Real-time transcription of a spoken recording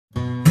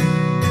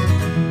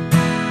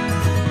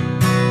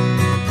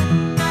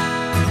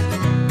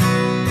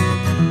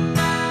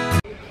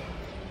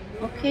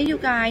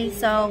guys,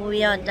 so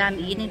we are done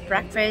eating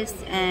breakfast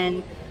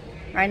and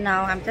right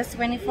now I'm just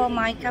waiting for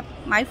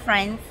my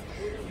friends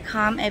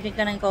come and we're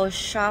gonna go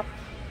shop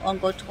or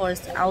go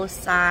towards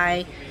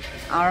outside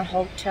our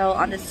hotel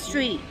on the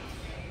street.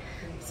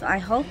 So I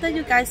hope that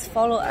you guys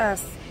follow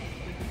us.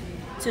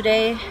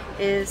 Today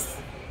is,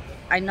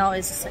 I know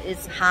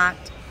it's hot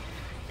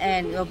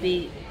and it'll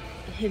be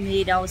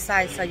humid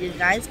outside, so you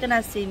guys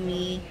gonna see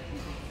me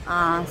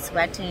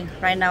sweating.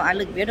 Right now I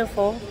look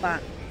beautiful,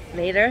 but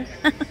later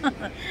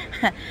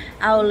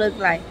I'll look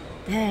like,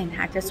 dang,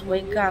 I just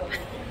wake up.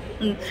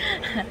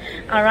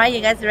 Alright,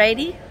 you guys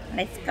ready?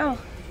 Let's go.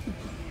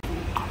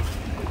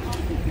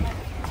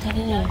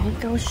 Okay, we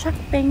go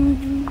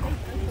shopping.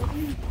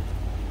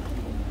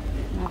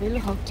 Nào đi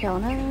lúc hotel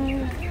nữa.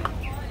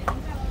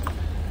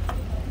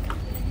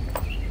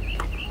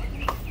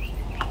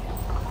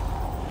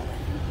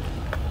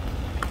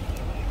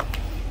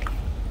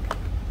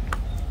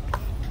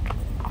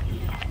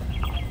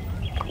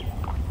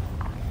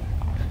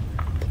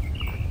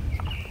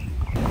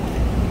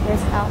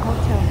 Here's our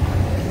hotel.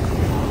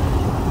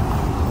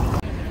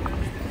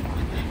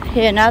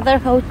 Here another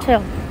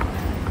hotel.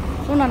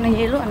 Look,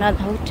 another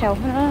hotel.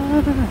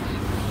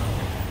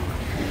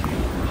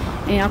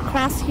 And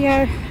across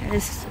here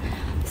is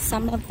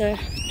some of the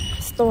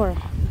store.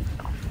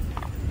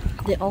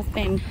 They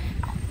open,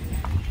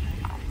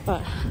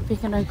 but we're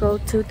gonna go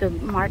to the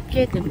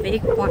market, the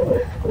big one.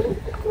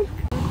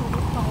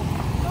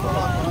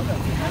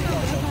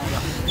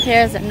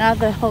 Here's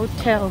another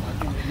hotel.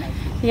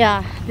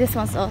 Yeah, this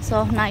one's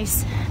also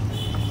nice.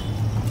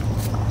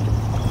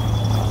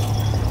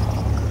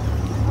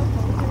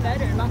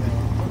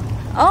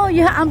 Oh,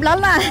 you have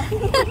umbrella.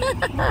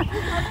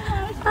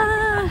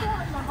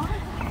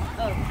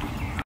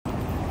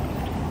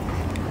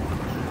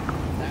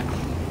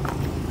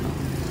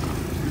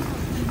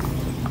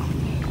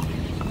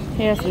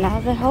 Here's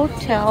another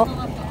hotel.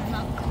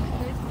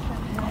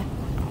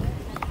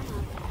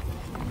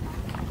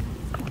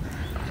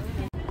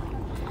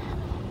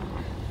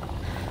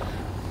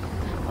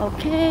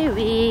 Okay,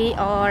 we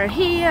are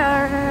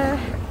here.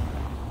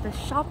 The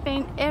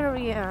shopping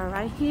area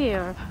right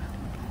here.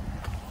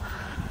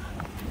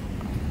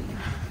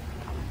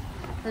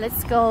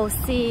 Let's go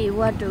see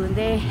what do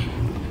they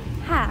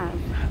have.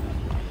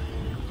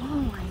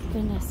 Oh my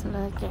goodness,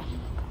 look at.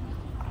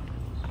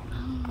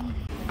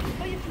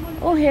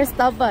 Oh, here's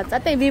Starbucks. I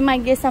think we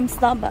might get some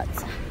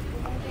Starbucks.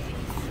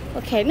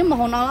 Okay, we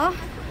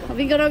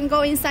gonna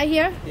go inside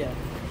here? Yeah.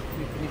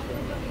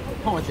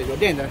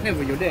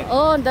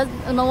 Oh, that's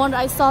no wonder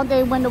I saw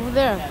they went over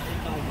there.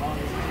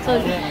 So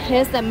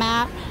here's the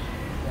map.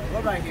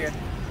 Go right here.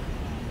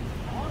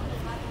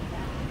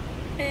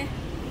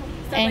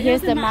 And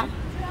here's the map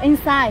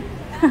inside.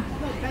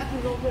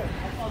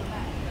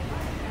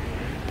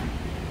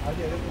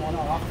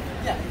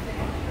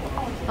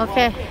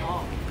 Okay.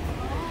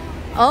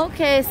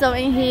 Okay, so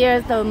in here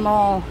is the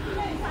mall.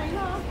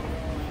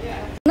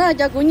 Nó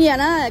cho của nhà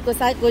nó,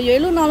 của dưới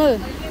luôn nó rồi.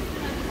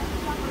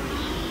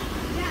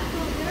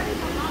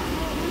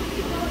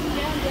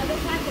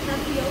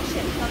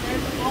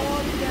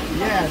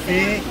 Yeah,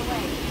 see?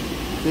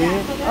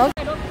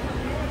 Okay.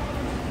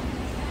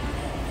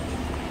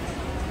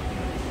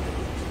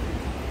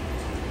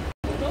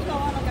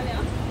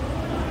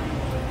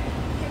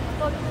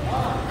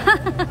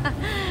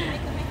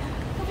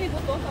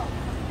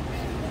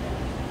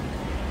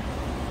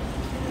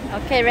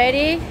 Okay,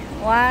 ready?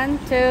 1,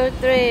 2,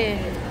 3.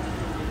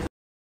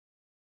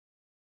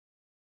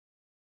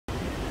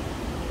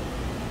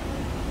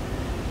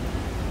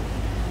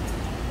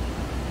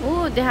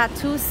 Oh, they have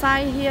two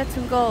sides here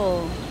to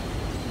go.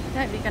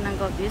 Yeah, we're gonna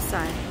go this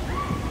side.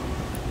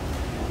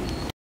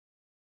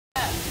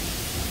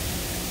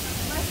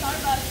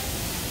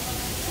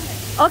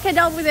 Okay,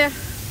 they're over there.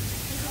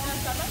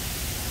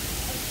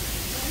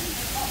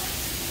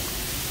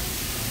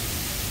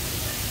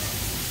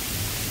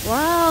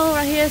 Wow,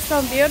 right here is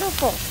so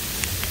beautiful.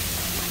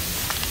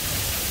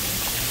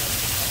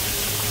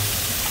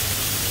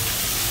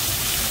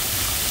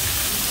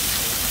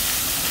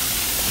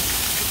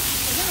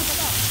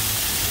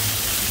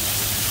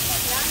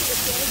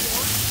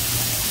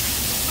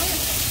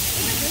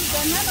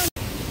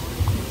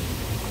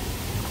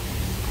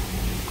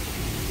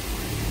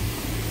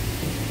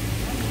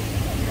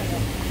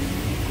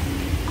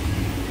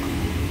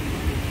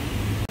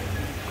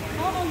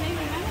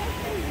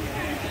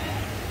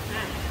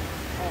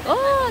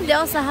 Oh, they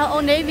also have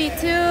Old Navy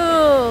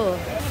too.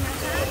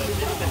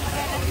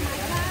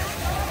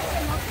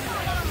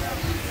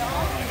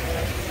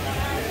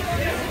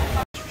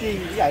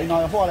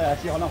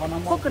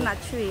 Coconut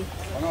tree.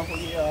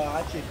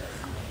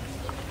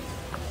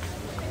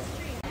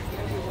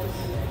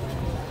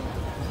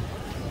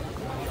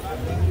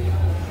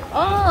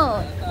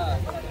 Oh,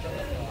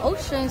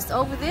 ocean's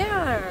over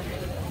there.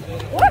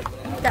 What?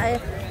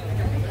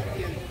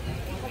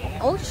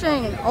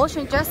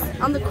 Ocean just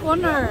on the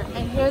corner,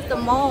 and here's the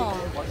mall.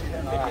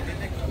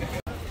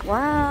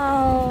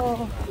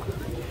 Wow.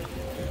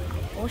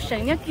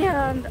 Ocean nhá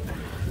kìa.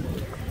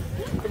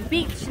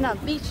 beach, not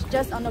beach,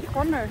 just on the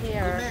corner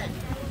here.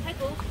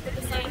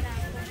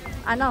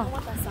 I know.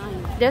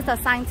 There's a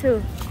sign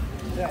too.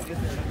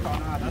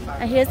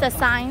 And here's a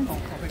sign.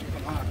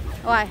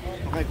 Why?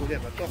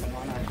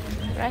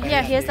 Right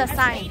here, here's a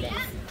sign.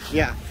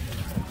 Yeah.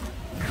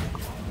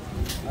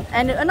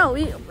 And no,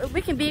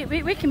 we can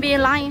be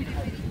in line.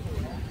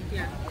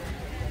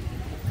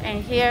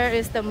 And here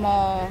is the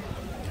mall,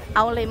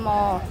 outlet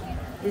mall.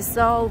 It's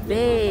so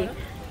big.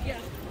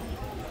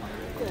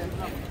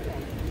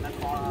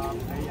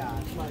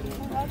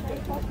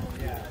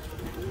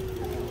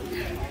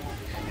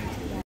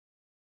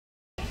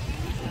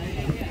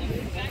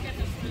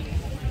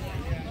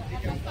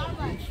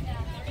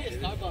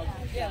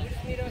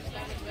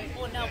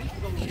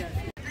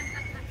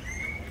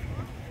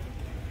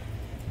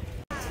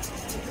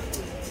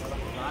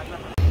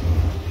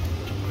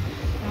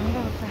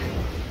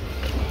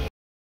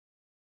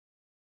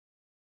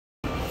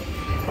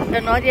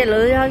 Đừng nói gì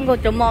lưỡi hơn cô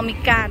chụp mò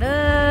mica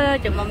đó,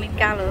 chụp mò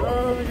mica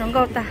lửa giống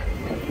cô ta.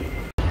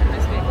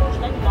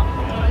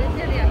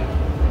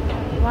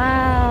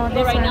 Wow,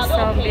 this one is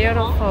so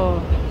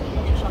beautiful.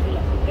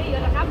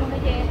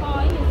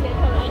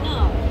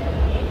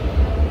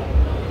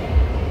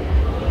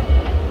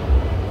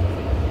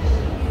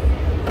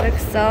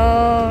 Looks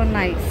so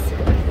nice.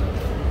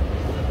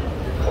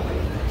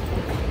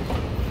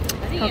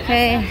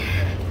 Okay,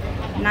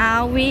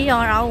 now we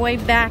are on our way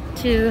back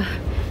to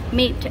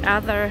meet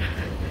other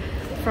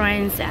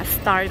friends at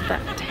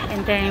Starbucks,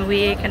 and then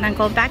we're gonna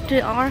go back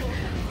to our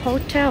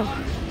hotel.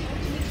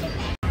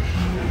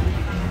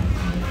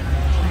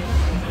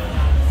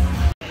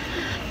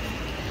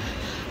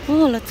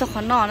 Là cho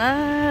khó nọ đó,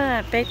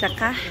 bé chả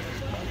cá.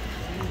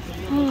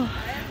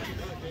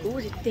 Cú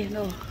gì tiền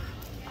rồi.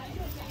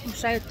 Không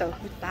sai tờ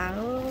của ta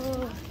nữa.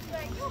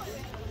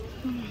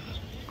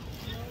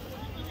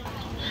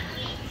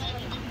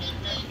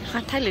 Khá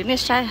thấy lưỡi này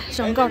sai,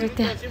 giống gọi được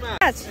tiền.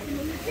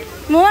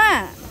 Mua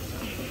à?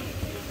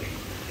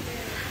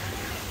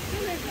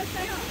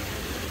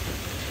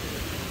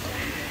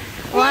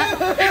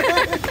 What?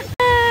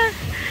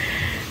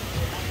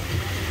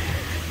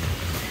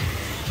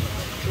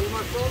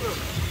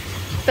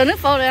 Từ nước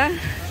phô rồi á.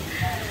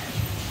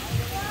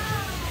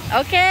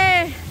 Ok.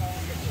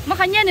 Mà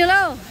khó nhé nữa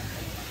đâu.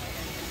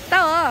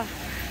 Tao à.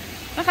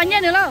 Mà khó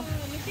nhé nữa đâu.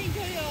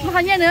 Mà khó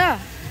nhé nữa.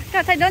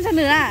 Các thầy đơn cho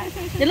nữa à.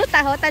 Đến lúc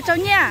tại họ tại cho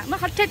nha. Mà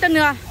khó chết cho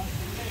nữa.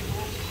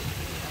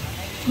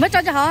 Mới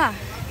cho họ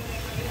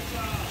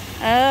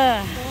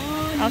à.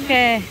 Ok.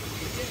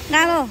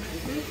 Ngon luôn.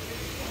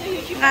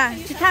 À,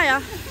 chị thay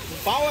hả?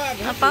 Bao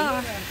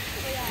à.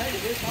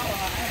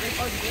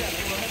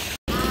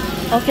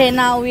 Okay,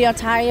 now we are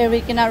tired.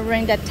 We're gonna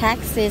rent the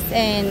taxis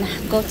and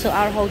go to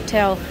our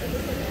hotel.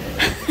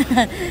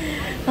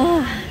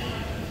 Oh.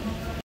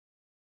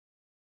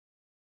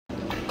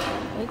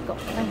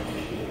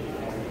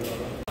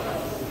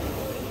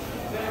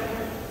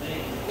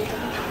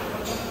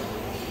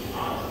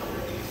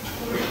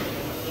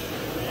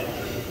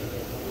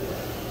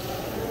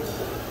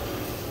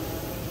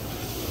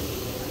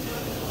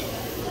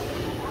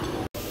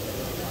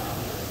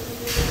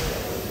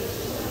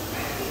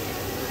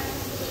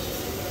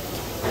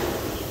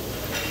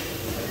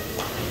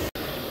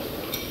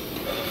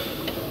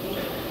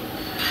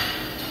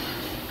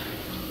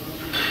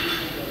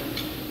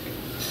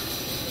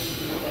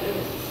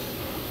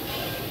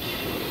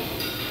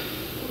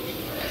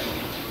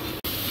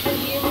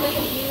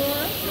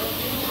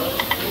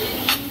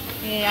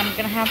 I'm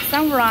gonna have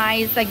some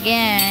rice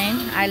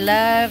again. I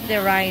love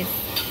the rice.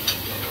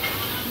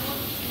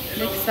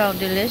 Looks so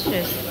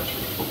delicious.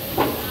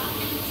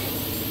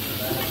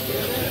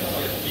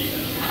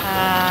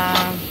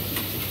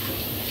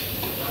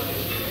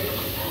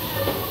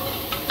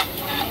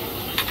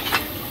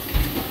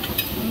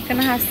 I'm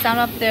gonna have some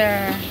of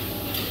their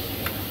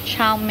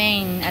chow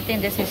mein. I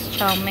think this is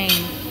chow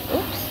mein.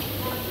 Oops.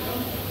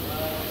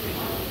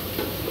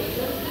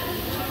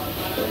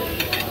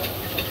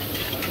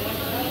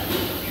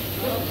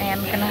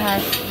 I'm gonna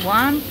have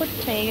one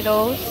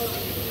potatoes.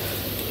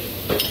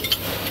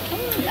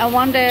 I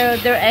want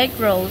their egg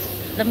rolls.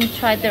 Let me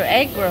try their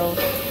egg rolls.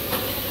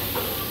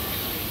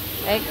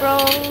 Egg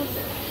rolls.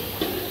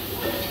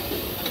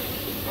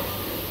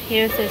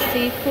 Here's the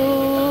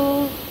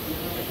seafood.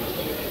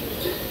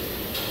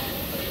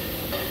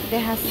 They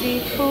have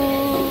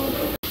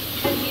seafood.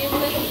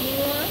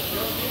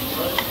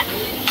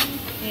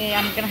 Okay,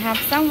 I'm gonna have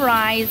some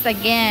rice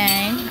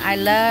again. I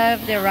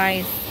love the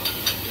rice.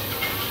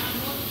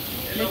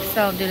 Looks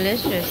so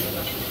delicious.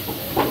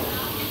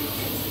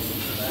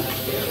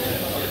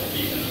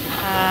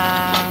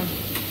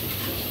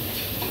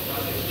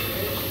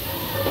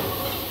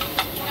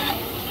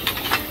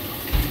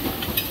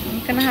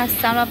 I'm gonna have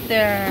some of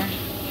their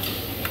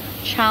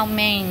chow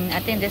mein. I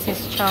think this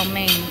is chow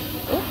mein.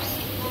 Oops.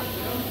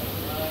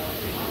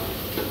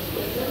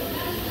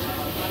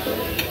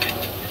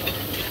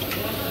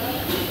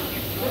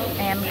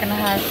 And I'm gonna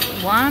have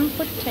one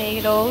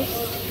potatoes.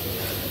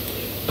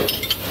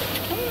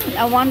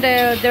 I want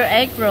their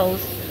egg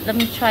rolls. Let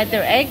me try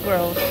their egg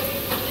rolls.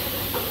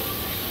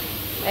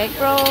 egg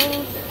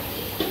rolls.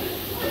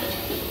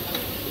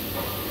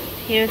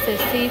 Here's the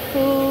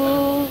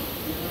seafood.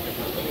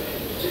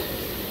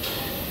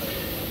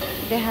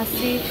 They have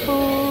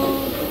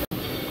seafood.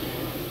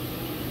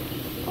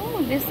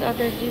 Oh, this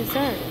other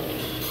dessert.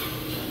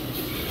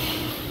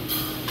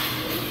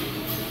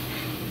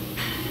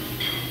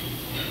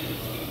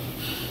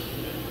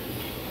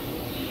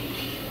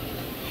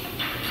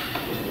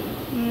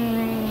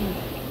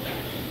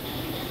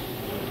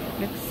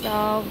 Looks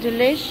so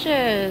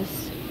delicious.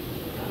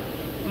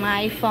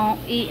 My phone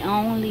eat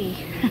only.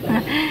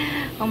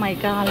 Oh my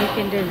god, look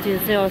at the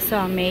dessert, so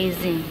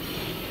amazing.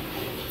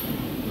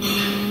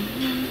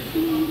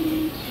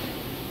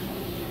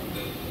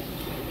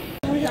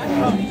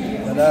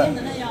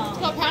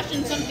 Got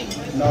passion something.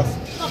 No.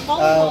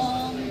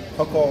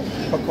 Coco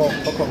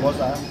Coco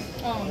Rosa.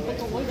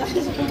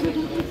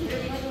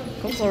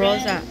 Coco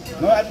Rosa.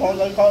 Nó anh phone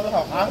lên coi nó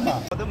học áo mà.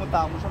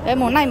 Ê,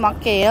 mùa này mở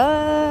kìa,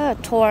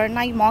 tour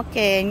này mở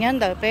kìa, nhân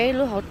đợi về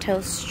lúc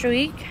Hotel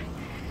Street.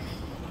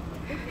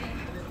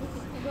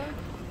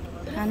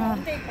 Ano?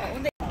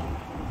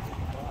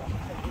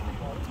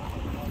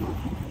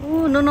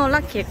 No,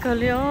 lắc kìa cơ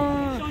liêu.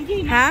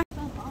 Hả?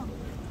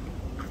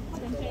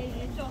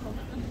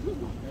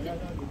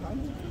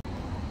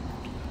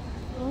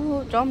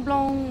 Trống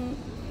lông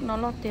nó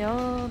lót téo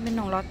bên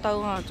hồng lót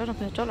tàu à, chắc là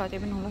phải chốt lại thì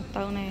bên hồng lót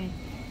tàu này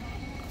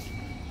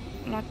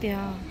lót téo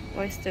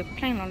oyster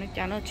plain nó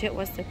chả nó chuyện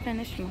oyster plain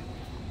đấy mà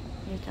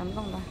để chấm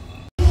lông này.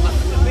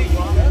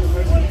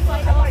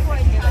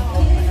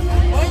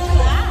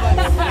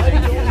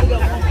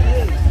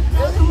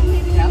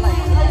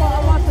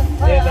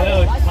 Yeah, the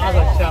little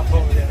Plaza shop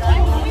over there.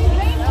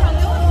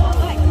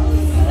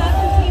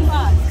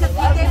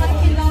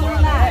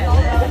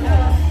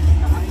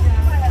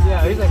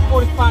 Yeah, he's like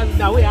 45.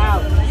 No, we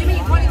out. You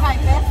mean 45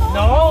 pesos?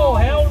 No,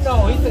 hell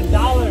no. He said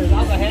dollars. I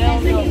was like,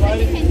 hell no,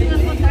 buddy. Can do it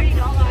for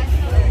 $30.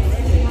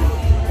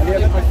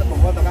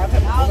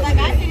 Oh, like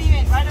I didn't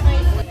even right away.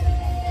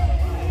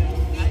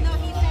 No,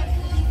 he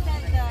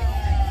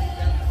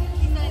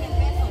said in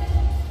pesos.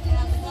 And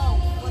I was like, no,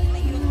 what's the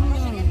US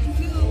version? And the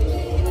two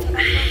in the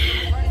pesos.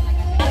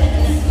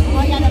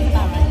 Oh, yeah, that's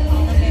about right.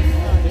 Okay.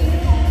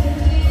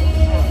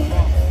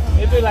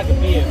 It'd be like a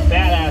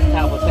badass